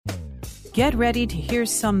Get ready to hear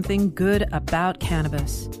something good about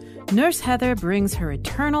cannabis. Nurse Heather brings her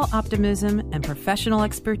eternal optimism and professional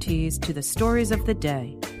expertise to the stories of the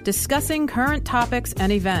day, discussing current topics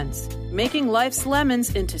and events, making life's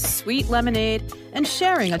lemons into sweet lemonade, and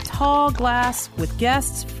sharing a tall glass with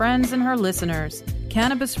guests, friends, and her listeners.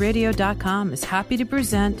 CannabisRadio.com is happy to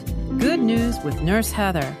present Good News with Nurse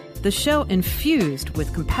Heather, the show infused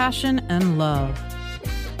with compassion and love.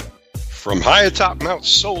 From high atop Mount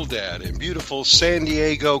Soledad in beautiful San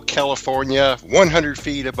Diego, California, 100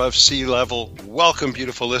 feet above sea level, welcome,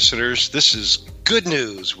 beautiful listeners. This is Good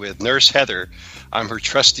News with Nurse Heather. I'm her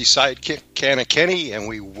trusty sidekick, Canna Kenny, and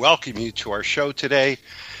we welcome you to our show today.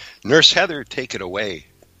 Nurse Heather, take it away.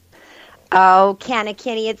 Oh, Canna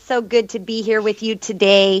Kenny, it's so good to be here with you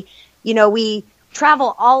today. You know, we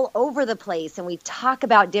travel all over the place and we talk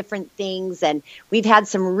about different things, and we've had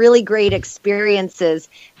some really great experiences.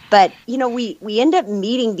 But, you know, we end up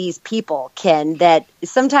meeting these people, Ken, that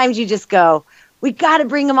sometimes you just go, we got to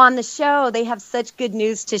bring them on the show. They have such good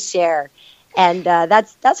news to share. And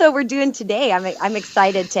that's what we're doing today. I'm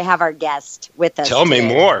excited to have our guest with us. Tell me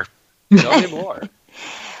more. Tell me more.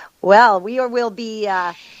 Well, we'll be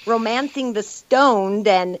romancing the stoned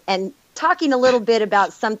and talking a little bit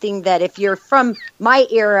about something that, if you're from my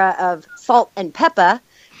era of Salt and Pepper,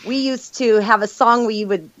 we used to have a song we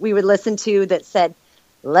would listen to that said,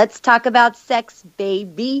 "Let's talk about sex,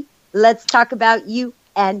 baby. Let's talk about you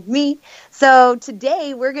and me." So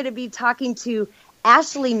today we're going to be talking to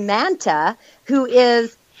Ashley Manta, who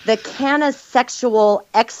is the Cannasexual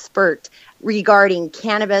expert regarding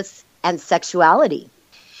cannabis and sexuality.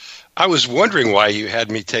 I was wondering why you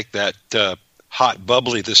had me take that hot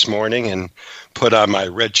bubbly this morning and put on my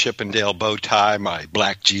red Chippendale bow tie, my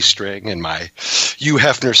black G-string, and my Hugh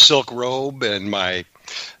Hefner silk robe, and my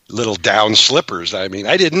little down slippers. I mean,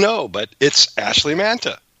 I didn't know, but it's Ashley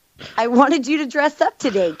Manta. I wanted you to dress up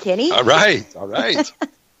today, Kenny. All right.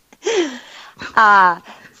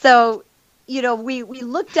 So, you know, we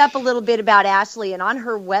looked up a little bit about Ashley, and on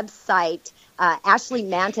her website,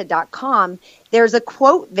 ashleymanta.com, there's a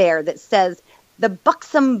quote there that says, "The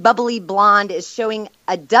buxom, bubbly blonde is showing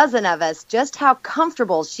a dozen of us just how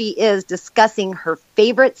comfortable she is discussing her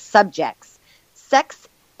favorite subjects, sex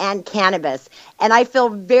and cannabis." And I feel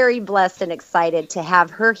very blessed and excited to have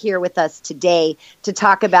her here with us today to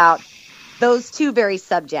talk about those two very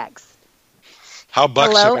subjects. How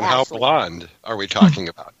buxom Hello, and Ashley. how blonde are we talking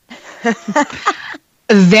about?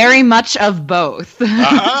 Very much of both.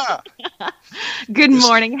 Ah! Good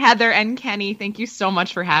morning, Heather and Kenny. Thank you so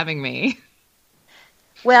much for having me.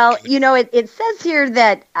 Well, you know, it says here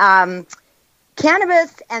that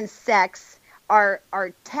cannabis and sex are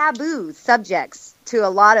taboo subjects to a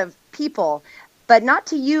lot of people, but not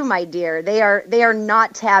to you, my dear. They are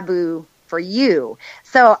not taboo for you.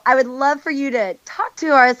 So I would love for you to talk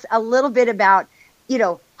to us a little bit about, you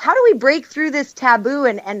know, how do we break through this taboo,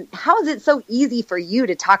 and how is it so easy for you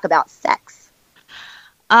to talk about sex?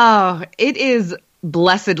 Oh, it is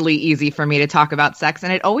blessedly easy for me to talk about sex,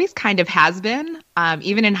 and it always kind of has been.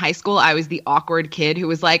 Even in high school, I was the awkward kid who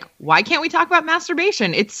was like, why can't we talk about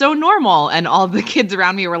masturbation? It's so normal. And all of the kids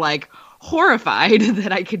around me were like horrified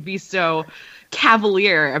that I could be so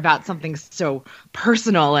cavalier about something so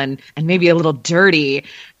personal and maybe a little dirty.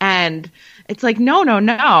 And it's like, no.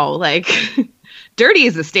 Like, dirty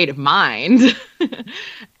is a state of mind.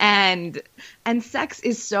 and sex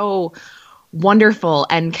is so wonderful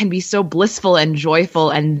and can be so blissful and joyful,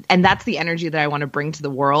 and that's the energy that I want to bring to the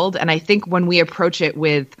world. And I think when we approach it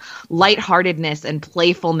with lightheartedness and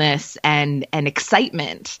playfulness and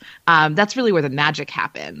excitement, that's really where the magic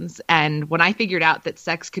happens. And when I figured out that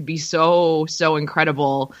sex could be so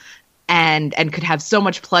incredible and could have so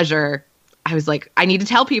much pleasure, I was like, I need to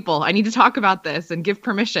tell people, I need to talk about this and give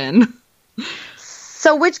permission.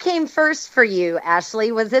 So which came first for you,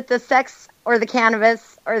 Ashley? Was it the sex or the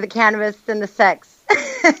cannabis, or the cannabis and the sex?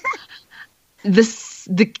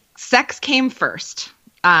 The sex came first.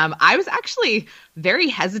 I was actually very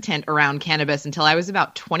hesitant around cannabis until I was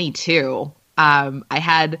about 22.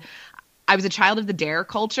 I was a child of the dare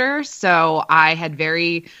culture, so I had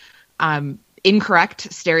very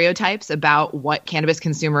incorrect stereotypes about what cannabis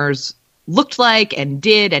consumers looked like and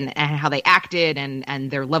did and how they acted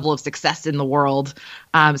and their level of success in the world.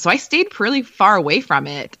 So I stayed pretty far away from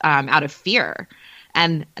it out of fear.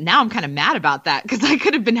 And now I'm kind of mad about that because I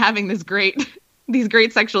could have been having these great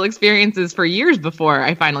sexual experiences for years before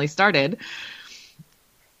I finally started.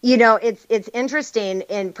 You know, it's interesting.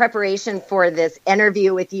 In preparation for this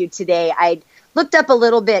interview with you today, I looked up a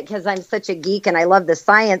little bit because I'm such a geek and I love the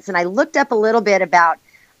science. And I looked up a little bit about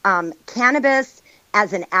cannabis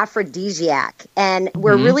as an aphrodisiac. And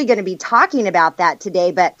we're really going to be talking about that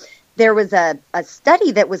today. But there was a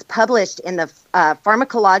study that was published in the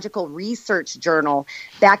Pharmacological Research Journal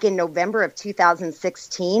back in November of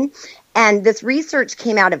 2016. And this research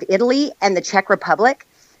came out of Italy and the Czech Republic.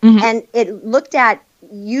 And it looked at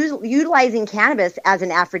utilizing cannabis as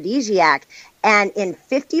an aphrodisiac. And in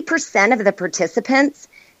 50% of the participants,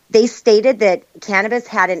 they stated that cannabis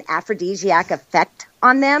had an aphrodisiac effect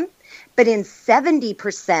on them. But in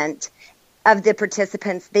 70% of the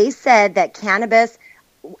participants, they said that cannabis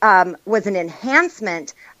was an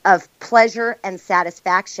enhancement of pleasure and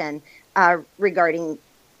satisfaction regarding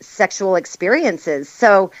sexual experiences.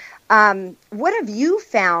 So what have you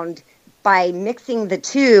found by mixing the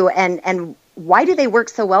two, and why do they work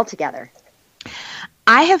so well together?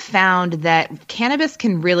 I have found that cannabis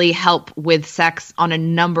can really help with sex on a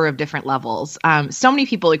number of different levels. So many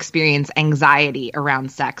people experience anxiety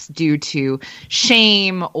around sex due to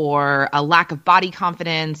shame or a lack of body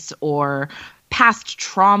confidence or past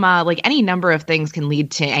trauma. Like any number of things can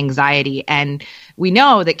lead to anxiety. And we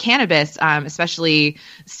know that cannabis, especially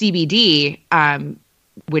CBD,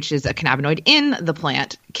 which is a cannabinoid in the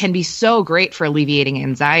plant, can be so great for alleviating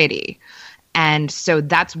anxiety. And so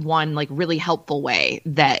that's one like really helpful way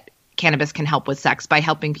that cannabis can help with sex, by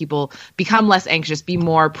helping people become less anxious, be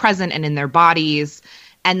more present and in their bodies.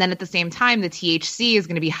 And then at the same time, the THC is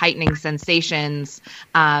going to be heightening sensations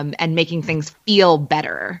and making things feel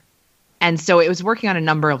better. And so it was working on a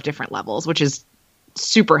number of different levels, which is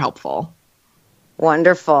super helpful.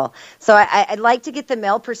 Wonderful. So I'd like to get the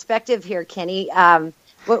male perspective here, Kenny.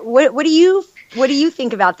 What do you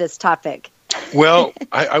think about this topic? Well,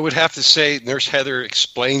 I would have to say Nurse Heather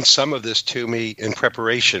explained some of this to me in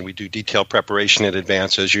preparation. We do detailed preparation in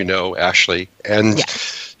advance, as you know, Ashley. And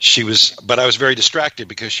but I was very distracted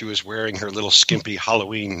because she was wearing her little skimpy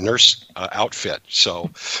Halloween nurse outfit. So,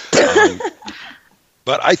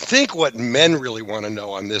 but I think what men really want to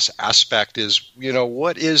know on this aspect is,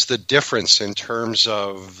 what is the difference in terms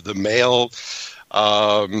of the male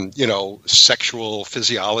sexual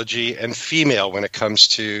physiology and female when it comes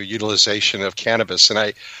to utilization of cannabis. And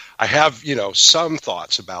I have, some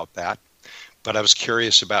thoughts about that, but I was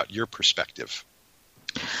curious about your perspective.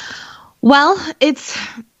 Well, it's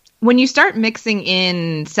when you start mixing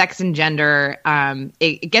in sex and gender,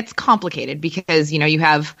 it gets complicated because, you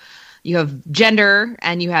have gender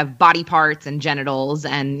and you have body parts and genitals,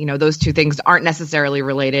 and those two things aren't necessarily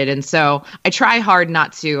related. And so I try hard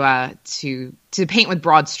not to paint with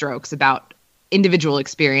broad strokes about individual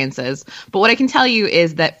experiences. But what I can tell you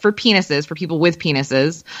is that for people with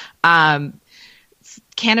penises,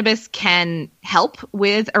 cannabis can help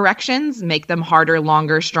with erections, make them harder,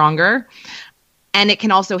 longer, stronger, and it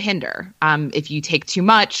can also hinder if you take too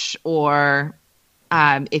much, or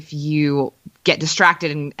if you get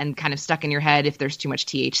distracted and kind of stuck in your head if there's too much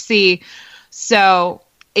THC. So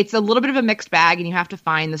it's a little bit of a mixed bag, and you have to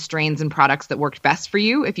find the strains and products that worked best for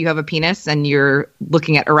you if you have a penis and you're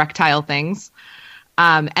looking at erectile things.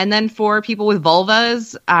 And then for people with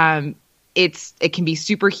vulvas, it can be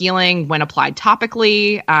super healing when applied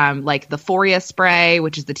topically, like the Foria spray,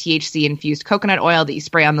 which is the THC-infused coconut oil that you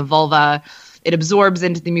spray on the vulva. It absorbs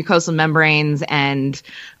into the mucosal membranes and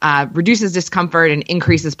reduces discomfort and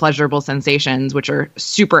increases pleasurable sensations, which are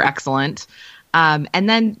super excellent. And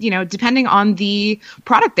then, depending on the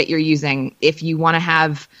product that you're using, if you want to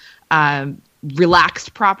have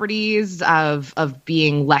relaxed properties of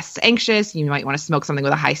being less anxious, you might want to smoke something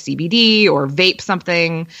with a high CBD or vape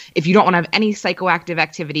something. If you don't want to have any psychoactive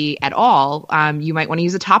activity at all, you might want to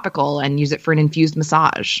use a topical and use it for an infused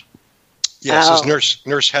massage. Yes, as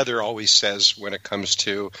Nurse Heather always says when it comes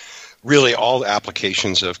to really all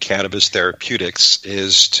applications of cannabis therapeutics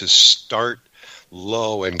is to start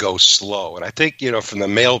low and go slow. And I think, from the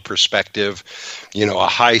male perspective, a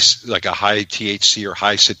high THC or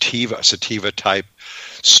high sativa type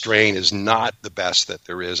strain is not the best that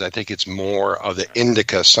there is. I think it's more of the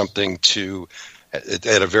indica, something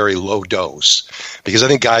at a very low dose, because I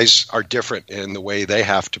think guys are different in the way they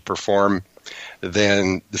have to perform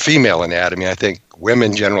than the female anatomy. I think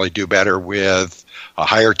women generally do better with a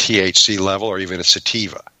higher THC level or even a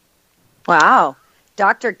sativa. Wow.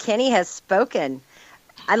 Dr. Kenny has spoken.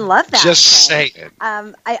 I love that. Just saying.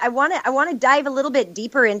 I want to dive a little bit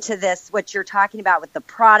deeper into this, what you're talking about with the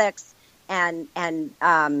products and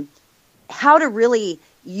how to really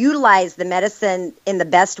utilize the medicine in the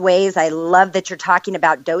best ways. I love that you're talking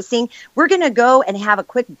about dosing. We're going to go and have a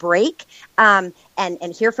quick break and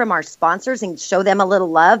hear from our sponsors and show them a little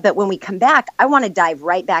love. But when we come back, I want to dive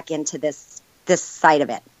right back into this side of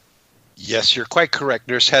it. Yes, you're quite correct,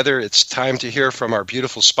 Nurse Heather. It's time to hear from our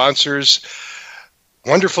beautiful sponsors.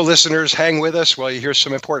 Wonderful listeners, hang with us while you hear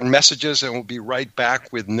some important messages, and we'll be right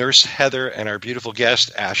back with Nurse Heather and our beautiful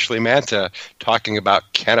guest, Ashley Manta, talking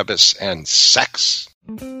about cannabis and sex.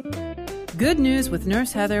 Good News with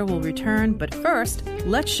Nurse Heather will return, but first,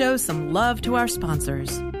 let's show some love to our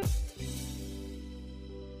sponsors.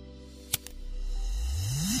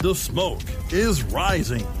 The smoke is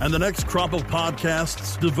rising, and the next crop of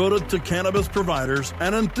podcasts devoted to cannabis providers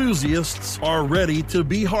and enthusiasts are ready to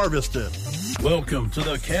be harvested. Welcome to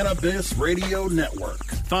the Cannabis Radio Network,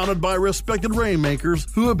 founded by respected rainmakers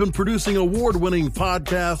who have been producing award-winning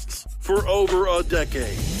podcasts for over a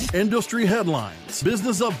decade. Industry headlines,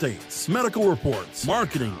 business updates, medical reports,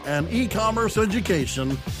 marketing, and e-commerce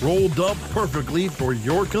education rolled up perfectly for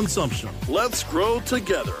your consumption. Let's grow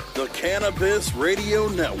together. The Cannabis Radio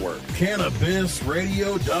Network.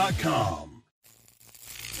 CannabisRadio.com.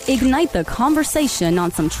 Ignite the conversation on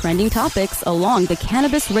some trending topics along the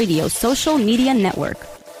Cannabis Radio social media network.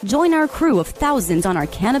 Join our crew of thousands on our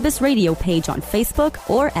Cannabis Radio page on Facebook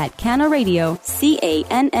or at Canna Radio,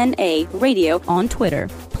 CANNA Radio on Twitter.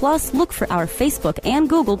 Plus, look for our Facebook and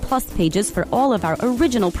Google Plus pages for all of our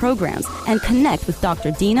original programs and connect with Dr.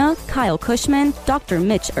 Dina, Kyle Cushman, Dr.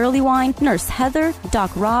 Mitch Earlywine, Nurse Heather, Doc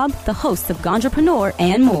Rob, the hosts of Ganjapreneur,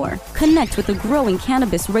 and more. Connect with the growing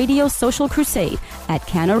Cannabis Radio social crusade at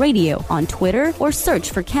Canna Radio on Twitter or search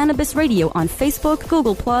for Cannabis Radio on Facebook,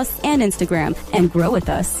 Google Plus, and Instagram and grow with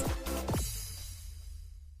us.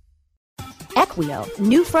 Equio,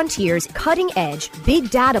 New Frontier's cutting-edge big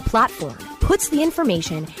data platform, puts the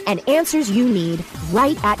information and answers you need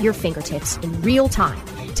right at your fingertips in real time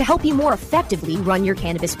to help you more effectively run your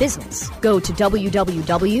cannabis business. Go to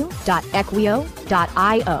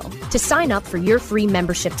www.equio.io to sign up for your free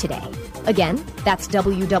membership today. Again, that's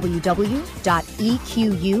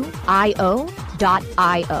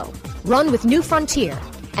www.equio.io. Run with New Frontier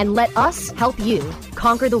and let us help you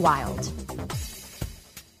conquer the wild.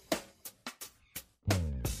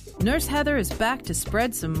 Nurse Heather is back to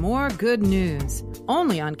spread some more good news,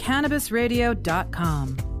 only on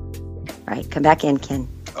CannabisRadio.com. All right, come back in, Ken.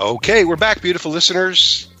 Okay, we're back, beautiful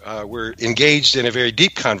listeners. We're engaged in a very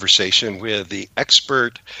deep conversation with the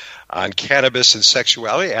expert on cannabis and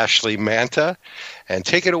sexuality, Ashley Manta. And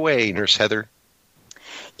take it away, Nurse Heather.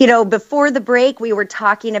 You know, before the break, we were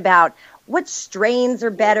talking about what strains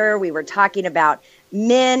are better. We were talking about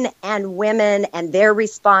men and women and their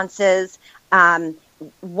responses.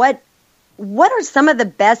 What are some of the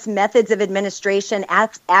best methods of administration?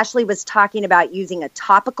 Ashley was talking about using a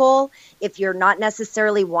topical if you're not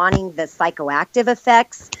necessarily wanting the psychoactive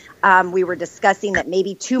effects. We were discussing that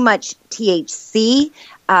maybe too much THC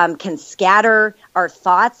can scatter our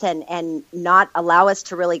thoughts and not allow us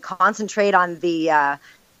to really concentrate on the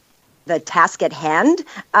task at hand.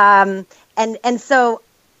 And so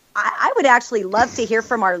I would actually love to hear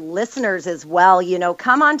from our listeners as well. You know,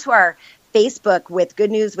 come onto our Facebook with Good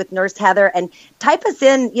News with Nurse Heather and type us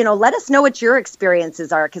in, you know, let us know what your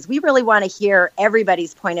experiences are because we really want to hear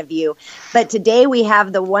everybody's point of view. But today we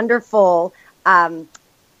have the wonderful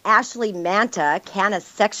Ashley Manta,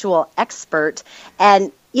 Cannasexual expert.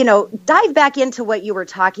 And, you know, dive back into what you were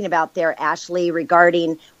talking about there, Ashley,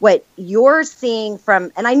 regarding what you're seeing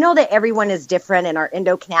from, and I know that everyone is different and our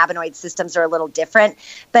endocannabinoid systems are a little different,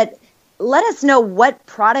 but let us know what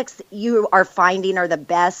products you are finding are the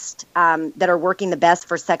best, that are working the best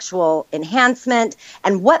for sexual enhancement,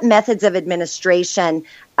 and what methods of administration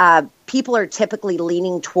people are typically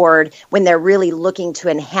leaning toward when they're really looking to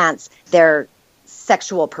enhance their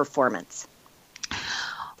sexual performance.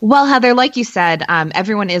 Well, Heather, like you said,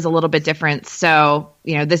 everyone is a little bit different. So,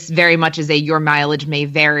 you know, this very much is a your mileage may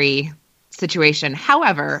vary situation.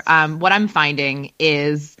 However, what I'm finding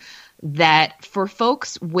is that for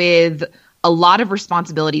folks with a lot of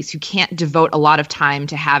responsibilities who can't devote a lot of time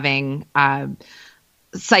to having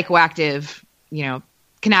psychoactive, you know,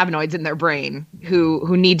 cannabinoids in their brain,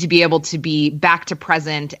 who need to be able to be back to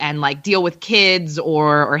present and like deal with kids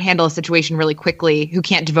or handle a situation really quickly, who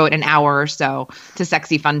can't devote an hour or so to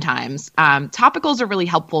sexy fun times. Topicals are really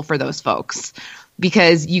helpful for those folks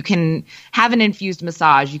because you can have an infused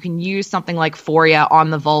massage. You can use something like Foria on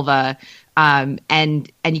the vulva, and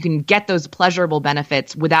you can get those pleasurable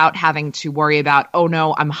benefits without having to worry about, oh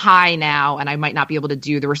no, I'm high now and I might not be able to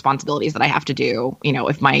do the responsibilities that I have to do, you know,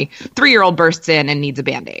 if my 3-year-old bursts in and needs a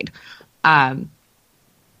Band-Aid.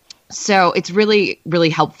 So it's really, really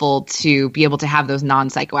helpful to be able to have those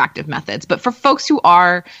non-psychoactive methods. But for folks who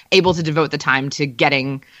are able to devote the time to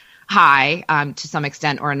getting high to some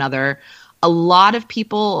extent or another, a lot of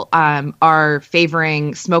people are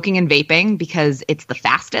favoring smoking and vaping because it's the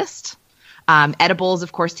fastest. Edibles,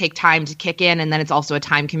 of course, take time to kick in, and then it's also a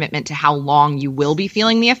time commitment to how long you will be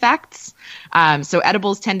feeling the effects. So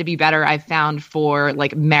edibles tend to be better, I've found, for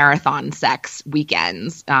like marathon sex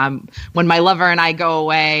weekends. When my lover and I go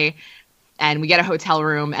away and we get a hotel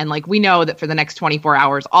room and like we know that for the next 24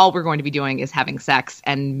 hours, all we're going to be doing is having sex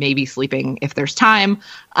and maybe sleeping if there's time.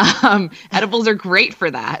 Edibles are great for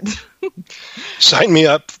that. Sign me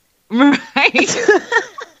up. Right.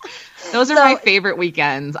 Those are my favorite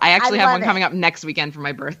weekends. I actually have one coming up next weekend for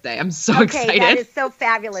my birthday. I'm so excited. That is so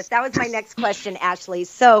fabulous. That was my next question, Ashley.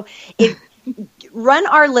 So run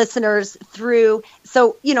our listeners through.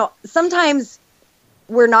 So, sometimes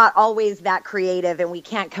we're not always that creative and we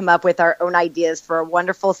can't come up with our own ideas for a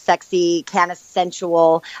wonderful, sexy,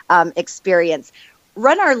 Cannasexual experience.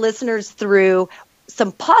 Run our listeners through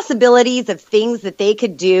some possibilities of things that they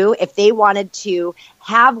could do if they wanted to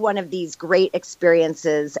have one of these great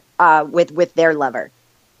experiences with their lover.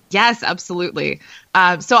 Yes, absolutely.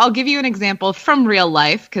 So I'll give you an example from real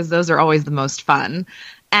life because those are always the most fun.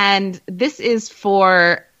 And this is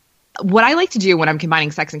for what I like to do when I'm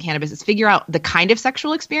combining sex and cannabis is figure out the kind of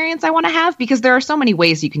sexual experience I want to have, because there are so many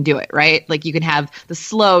ways you can do it, right? Like you can have the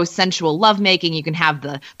slow, sensual lovemaking. You can have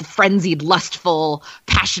the frenzied, lustful,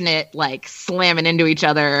 passionate, like slamming into each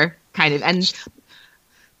other kind of. And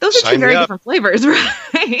those are two very different flavors,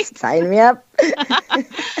 right? Sign me up.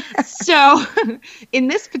 So in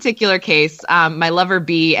this particular case, my lover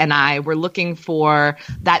B and I were looking for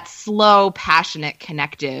that slow, passionate,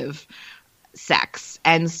 connective sex.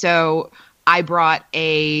 And so I brought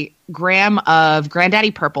a gram of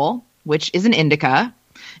Granddaddy Purple, which is an indica.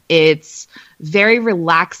 It's very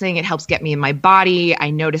relaxing. It helps get me in my body. I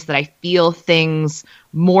notice that I feel things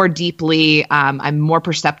more deeply. I'm more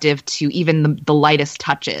perceptive to even the lightest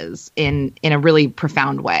touches in a really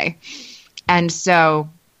profound way. And so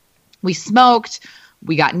we smoked,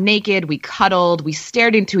 we got naked, we cuddled, we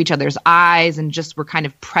stared into each other's eyes and just were kind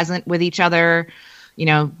of present with each other,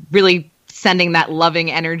 really sending that loving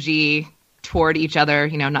energy toward each other,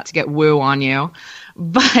 not to get woo on you,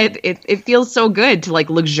 but it feels so good to like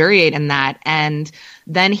luxuriate in that. And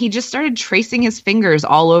then he just started tracing his fingers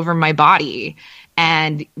all over my body.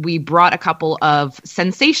 And we brought a couple of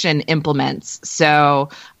sensation implements. So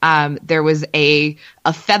there was a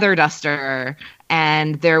feather duster,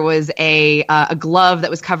 and there was a glove that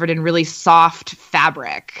was covered in really soft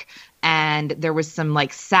fabric. And there was some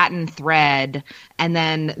like satin thread. And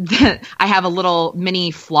then I have a little mini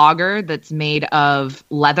flogger that's made of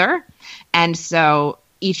leather. And so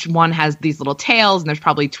each one has these little tails, and there's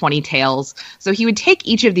probably 20 tails. So he would take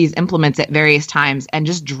each of these implements at various times and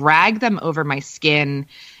just drag them over my skin.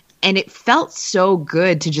 And it felt so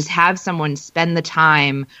good to just have someone spend the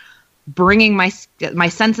time bringing my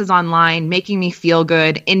senses online, making me feel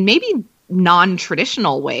good in maybe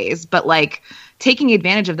non-traditional ways, but like taking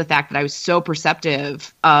advantage of the fact that I was so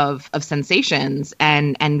perceptive of sensations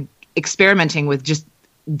and experimenting with just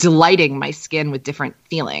delighting my skin with different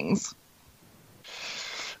feelings.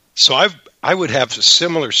 So I would have a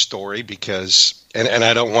similar story because, and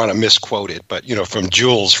I don't want to misquote it, but from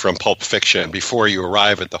Jules from Pulp Fiction, before you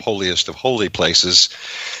arrive at the holiest of holy places,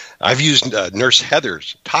 I've used Nurse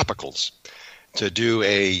Heather's topicals to do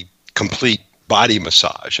a complete body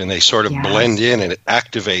massage, and they sort of blend in, and it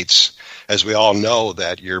activates, as we all know,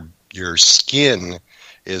 that your skin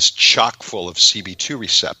is chock full of CB2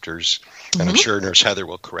 receptors. And I'm sure Nurse Heather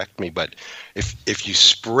will correct me, but if you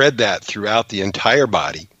spread that throughout the entire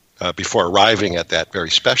body before arriving at that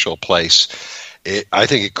very special place, I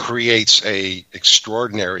think it creates a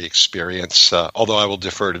extraordinary experience, although I will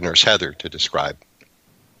defer to Nurse Heather to describe.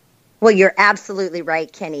 Well, you're absolutely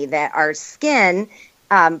right, Kenny, that our skin,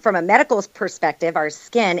 from a medical perspective, our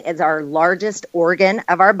skin is our largest organ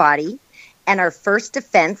of our body and our first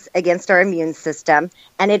defense against our immune system,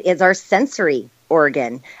 and it is our sensory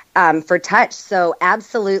organ for touch. So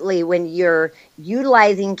absolutely, when you're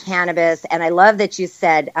utilizing cannabis, and I love that you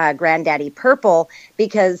said Granddaddy Purple,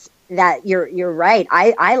 because that you're right.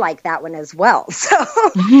 I like that one as well. So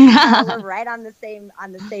we're right on the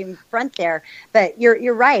same front there. But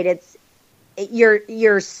you're right.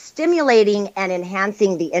 You're stimulating and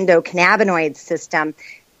enhancing the endocannabinoid system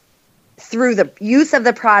through the use of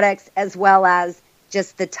the products as well as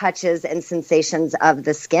just the touches and sensations of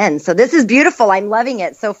the skin. So this is beautiful. I'm loving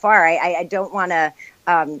it so far. I don't want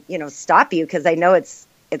to stop you because I know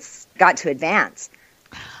it's got to advance.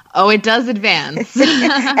 Oh, it does advance.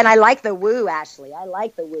 And I like the woo, Ashley. I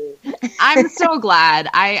like the woo. I'm so glad.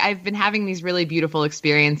 I've been having these really beautiful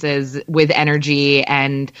experiences with energy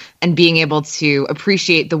and being able to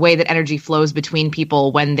appreciate the way that energy flows between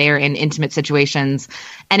people when they're in intimate situations.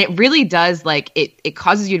 And it really does, like, it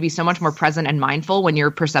causes you to be so much more present and mindful when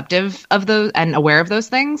you're perceptive of those and aware of those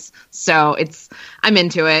things. So I'm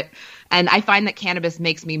into it. And I find that cannabis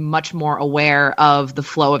makes me much more aware of the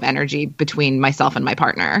flow of energy between myself and my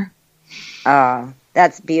partner. Oh,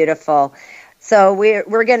 that's beautiful. So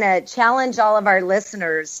we're going to challenge all of our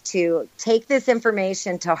listeners to take this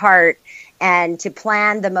information to heart and to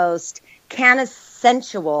plan the most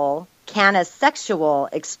cannasexual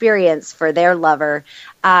experience for their lover.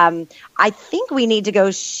 I think we need to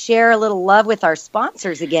go share a little love with our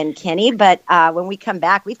sponsors again, Kenny. But when we come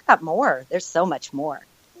back, we've got more. There's so much more.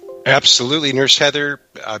 Absolutely, Nurse Heather.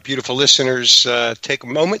 Beautiful listeners, take a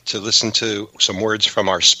moment to listen to some words from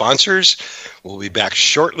our sponsors. We'll be back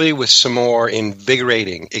shortly with some more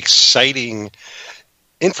invigorating, exciting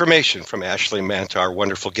information from Ashley Manta, our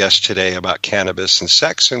wonderful guest today, about cannabis and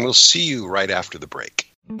sex, and we'll see you right after the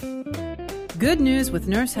break. Good News with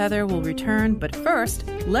Nurse Heather will return, but first,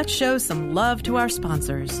 let's show some love to our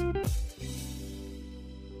sponsors.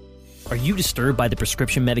 Are you disturbed by the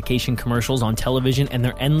prescription medication commercials on television and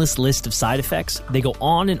their endless list of side effects? They go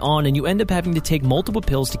on, and you end up having to take multiple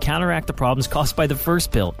pills to counteract the problems caused by the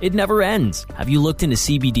first pill. It never ends. Have you looked into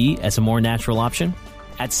CBD as a more natural option?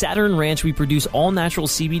 At Saturn Ranch, we produce all-natural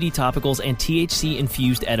CBD topicals and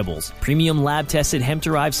THC-infused edibles. Premium lab-tested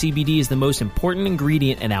hemp-derived CBD is the most important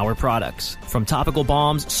ingredient in our products. From topical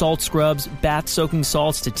balms, salt scrubs, bath-soaking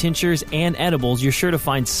salts to tinctures and edibles, you're sure to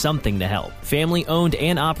find something to help. Family-owned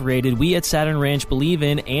and operated, we at Saturn Ranch believe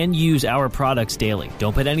in and use our products daily.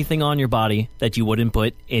 Don't put anything on your body that you wouldn't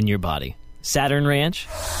put in your body.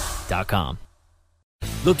 SaturnRanch.com.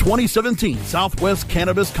 The 2017 Southwest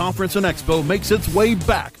Cannabis Conference and Expo makes its way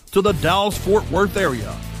back to the Dallas-Fort Worth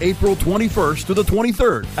area, April 21st to the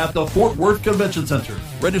 23rd at the Fort Worth Convention Center.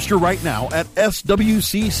 Register right now at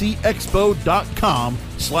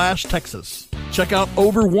swccexpo.com/Texas. Check out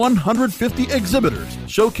over 150 exhibitors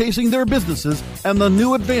showcasing their businesses and the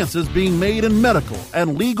new advances being made in medical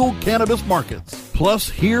and legal cannabis markets. Plus,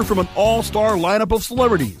 hear from an all-star lineup of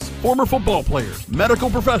celebrities, former football players,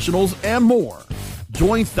 medical professionals, and more.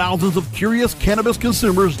 Join thousands of curious cannabis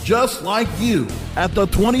consumers just like you at the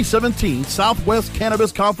 2017 Southwest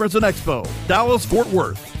Cannabis Conference and Expo, Dallas-Fort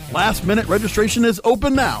Worth. Last-minute registration is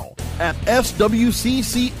open now at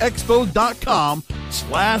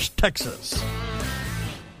swccexpo.com/Texas.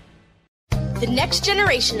 The next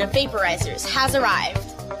generation of vaporizers has arrived.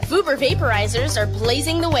 Vuber vaporizers are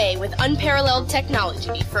blazing the way with unparalleled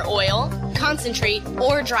technology for oil, concentrate,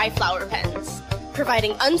 or dry flower pens.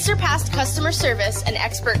 Providing unsurpassed customer service and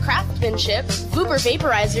expert craftsmanship, Vuber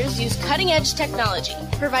vaporizers use cutting-edge technology,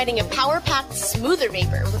 providing a power-packed, smoother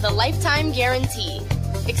vapor with a lifetime guarantee.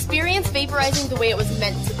 Experience vaporizing the way it was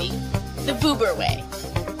meant to be. The Vuber way.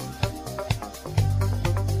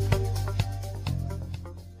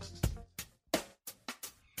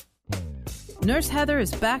 Nurse Heather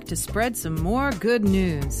is back to spread some more good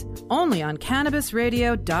news, only on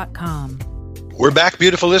CannabisRadio.com. We're back,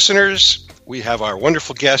 beautiful listeners. We have our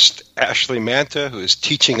wonderful guest, Ashley Manta, who is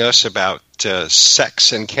teaching us about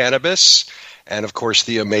sex and cannabis, and, of course,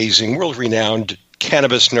 the amazing, world-renowned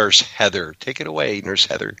cannabis nurse, Heather. Take it away, Nurse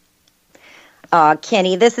Heather.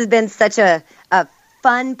 Kenny, this has been such a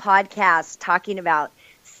fun podcast talking about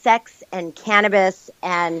sex and cannabis,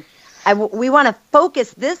 and we want to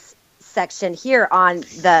focus this section here on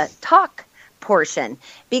the talk portion,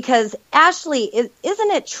 because, Ashley,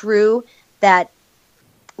 isn't it true that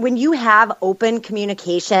when you have open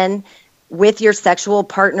communication with your sexual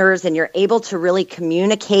partners and you're able to really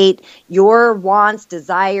communicate your wants,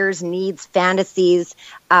 desires, needs, fantasies,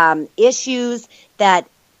 issues, that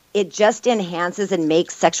it just enhances and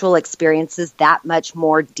makes sexual experiences that much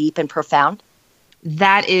more deep and profound?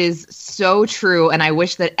 That is so true. And I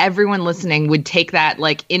wish that everyone listening would take that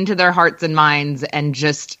into their hearts and minds and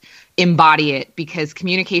just embody it, because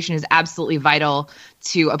communication is absolutely vital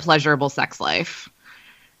to a pleasurable sex life.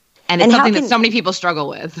 And it's something that so many people struggle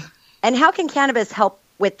with. And how can cannabis help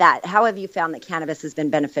with that? How have you found that cannabis has been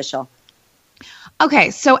beneficial?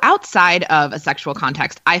 Okay, so outside of a sexual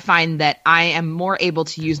context, I find that I am more able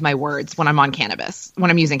to use my words when I'm on cannabis, when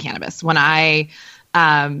I'm using cannabis. When I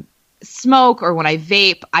smoke or when I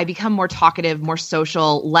vape, I become more talkative, more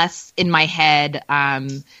social, less in my head,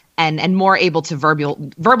 and more able to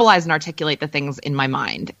verbalize and articulate the things in my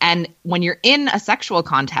mind. And when you're in a sexual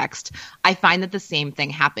context, I find that the same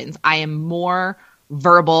thing happens. I am more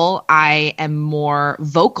verbal. I am more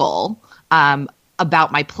vocal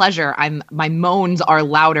about my pleasure. My moans are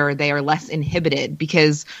louder. They are less inhibited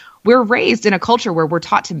because we're raised in a culture where we're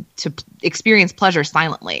taught to experience pleasure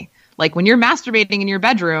silently. Like when you're masturbating in your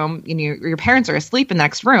bedroom and your parents are asleep in the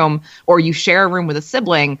next room, or you share a room with a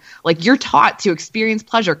sibling, like you're taught to experience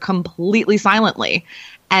pleasure completely silently.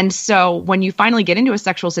 And so when you finally get into a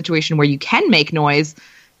sexual situation where you can make noise,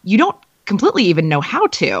 you don't completely even know how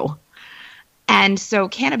to. And so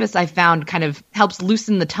cannabis, I found, kind of helps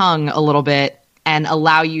loosen the tongue a little bit and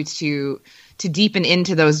allow you to deepen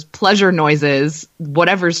into those pleasure noises,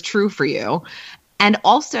 whatever's true for you. And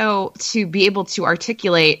also to be able to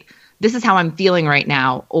articulate, this is how I'm feeling right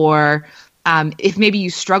now. Or if maybe you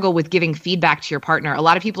struggle with giving feedback to your partner, a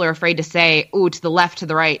lot of people are afraid to say, ooh, to the left, to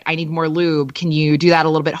the right, I need more lube. Can you do that a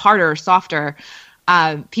little bit harder or softer?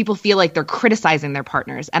 People feel like they're criticizing their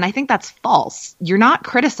partners. And I think that's false. You're not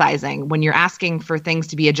criticizing when you're asking for things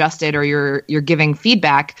to be adjusted or you're giving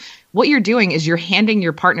feedback. What you're doing is you're handing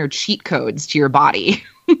your partner cheat codes to your body.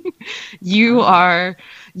 You are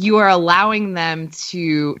allowing them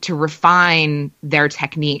to refine their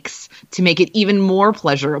techniques to make it even more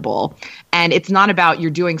pleasurable. And it's not about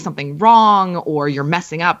you're doing something wrong or you're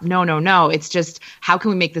messing up. No. It's just, how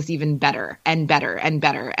can we make this even better and better and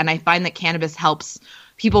better? And I find that cannabis helps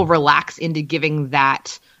people relax into giving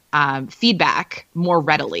that feedback more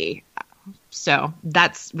readily. So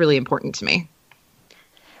that's really important to me.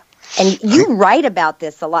 And you write about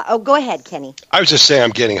this a lot. Oh, go ahead, Kenny. I was just saying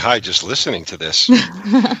I'm getting high just listening to this.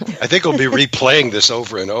 I think we'll be replaying this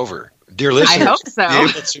over and over. Dear listeners, I hope so. Be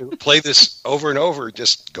able to play this over and over.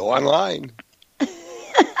 Just go online.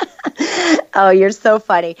 Oh, you're so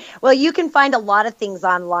funny. Well, you can find a lot of things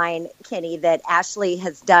online, Kenny, that Ashley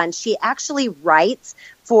has done. She actually writes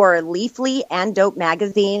for Leafly and Dope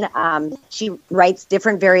Magazine. She writes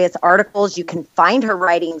different various articles. You can find her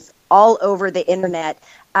writings all over the internet.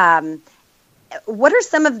 What are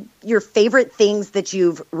some of your favorite things that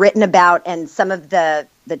you've written about and some of the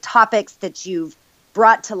topics that you've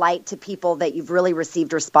brought to light to people that you've really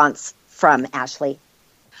received response from, Ashley?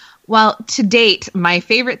 Well, to date, my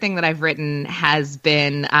favorite thing that I've written has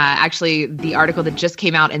been actually the article that just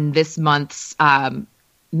came out in this month's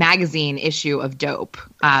magazine issue of Dope.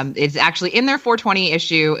 It's actually in their 420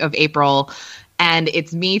 issue of April. And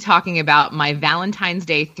it's me talking about my Valentine's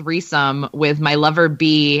Day threesome with my lover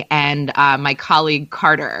B and my colleague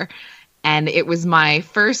Carter. And it was my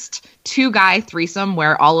first two-guy threesome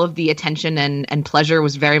where all of the attention and pleasure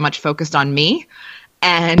was very much focused on me.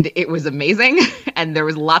 And it was amazing. And there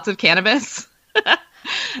was lots of cannabis.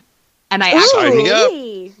 And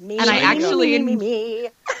I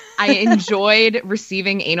enjoyed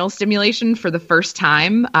receiving anal stimulation for the first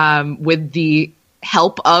time with the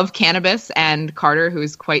help of cannabis and Carter, who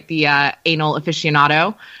is quite the anal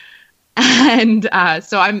aficionado. And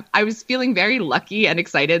so I was feeling very lucky and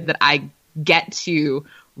excited that I get to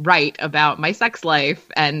write about my sex life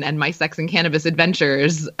and my sex and cannabis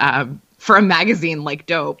adventures for a magazine like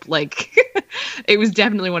Dope. Like, it was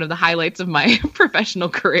definitely one of the highlights of my professional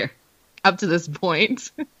career up to this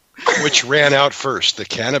point. Which ran out first, the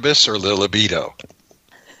cannabis or the libido?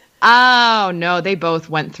 Oh, no, they both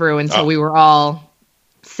went through until we were all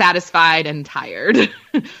satisfied and tired.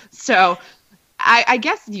 So I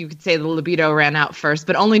guess you could say the libido ran out first,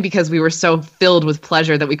 but only because we were so filled with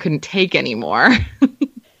pleasure that we couldn't take anymore.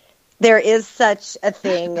 There is such a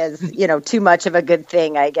thing as, too much of a good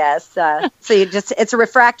thing, I guess. So it's a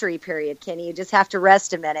refractory period, Kenny. You just have to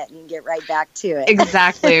rest a minute and get right back to it.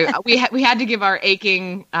 Exactly. We had to give our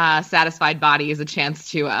aching, satisfied bodies a chance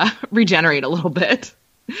to regenerate a little bit.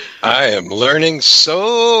 I am learning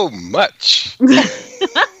so much. This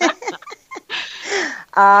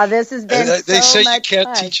has been They say much you can't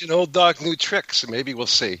fun. teach an old dog new tricks, so maybe we'll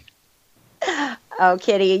see. Oh,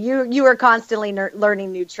 Kitty, you are constantly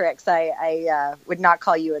learning new tricks. I would not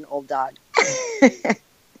call you an old dog.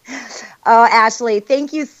 Oh, Ashley,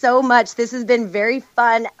 thank you so much. This has been very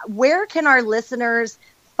fun. Where can our listeners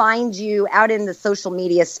find you out in the social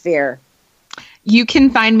media sphere? You can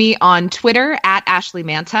find me on Twitter at Ashley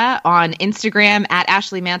Manta, on Instagram at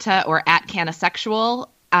Ashley Manta or at Cannasexual.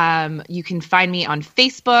 You can find me on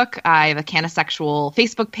Facebook. I have a Cannasexual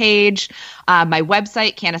Facebook page, my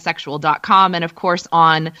website, cannasexual.com, and of course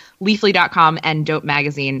on leafly.com and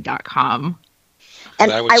dopemagazine.com.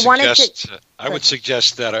 And I would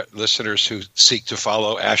suggest that our listeners who seek to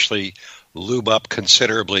follow Ashley lube up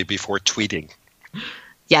considerably before tweeting.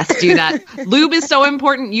 Yes, do that. Lube is so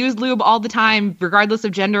important. Use lube all the time, regardless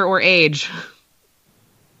of gender or age.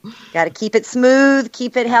 Got to keep it smooth,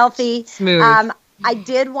 keep it healthy. Smooth. I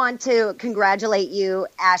did want to congratulate you,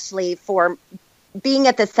 Ashley, for being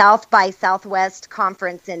at the South by Southwest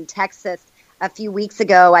conference in Texas a few weeks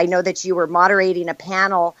ago, I know that you were moderating a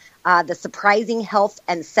panel, the surprising health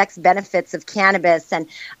and sex benefits of cannabis. And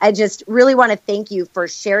I just really want to thank you for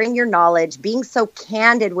sharing your knowledge, being so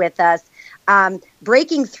candid with us,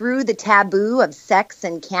 breaking through the taboo of sex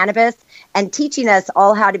and cannabis, and teaching us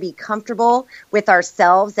all how to be comfortable with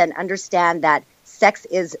ourselves and understand that sex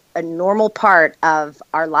is a normal part of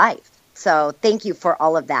our life. So thank you for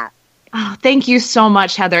all of that. Oh, thank you so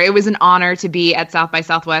much, Heather. It was an honor to be at South by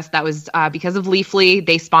Southwest. That was because of Leafly.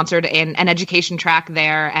 They sponsored an education track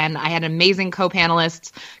there, and I had amazing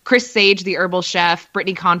co-panelists, Chris Sage, the herbal chef,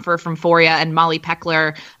 Brittany Confer from Foria, and Molly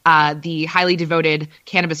Peckler, the highly devoted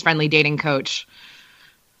cannabis-friendly dating coach.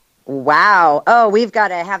 Wow. Oh, we've got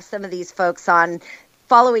to have some of these folks on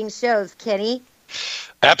following shows, Kenny.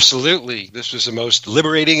 Absolutely. This was the most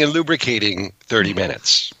liberating and lubricating 30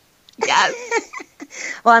 minutes. Yes.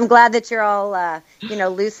 Well, I'm glad that you're all,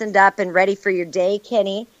 loosened up and ready for your day,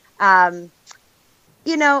 Kenny. I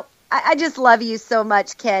just love you so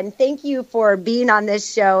much, Ken. Thank you for being on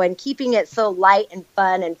this show and keeping it so light and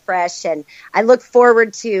fun and fresh. And I look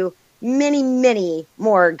forward to many, many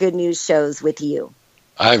more good news shows with you.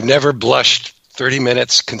 I've never blushed 30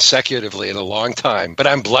 minutes consecutively in a long time, but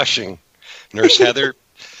I'm blushing, Nurse Heather.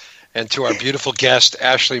 And to our beautiful guest,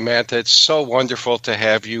 Ashley Manta, it's so wonderful to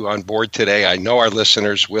have you on board today. I know our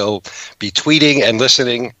listeners will be tweeting and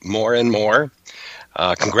listening more and more.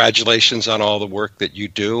 Congratulations on all the work that you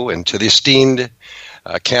do. And to the esteemed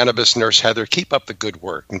cannabis nurse, Heather, keep up the good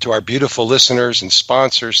work. And to our beautiful listeners and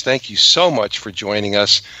sponsors, thank you so much for joining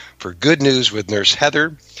us for Good News with Nurse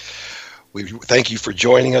Heather. We thank you for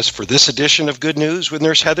joining us for this edition of Good News with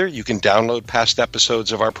Nurse Heather. You can download past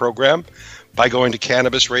episodes of our program by going to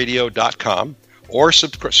cannabisradio.com or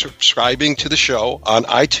subscribing to the show on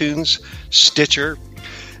iTunes, Stitcher,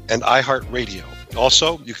 and iHeartRadio.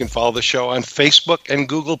 Also, you can follow the show on Facebook and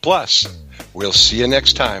Google+. We'll see you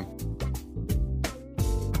next time.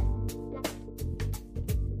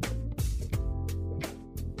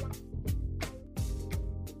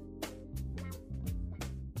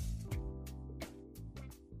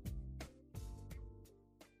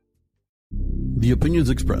 The opinions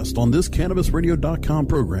expressed on this CannabisRadio.com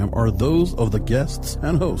program are those of the guests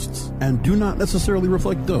and hosts and do not necessarily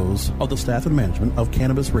reflect those of the staff and management of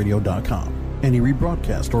CannabisRadio.com. Any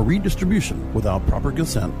rebroadcast or redistribution without proper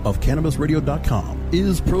consent of CannabisRadio.com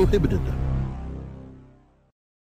is prohibited.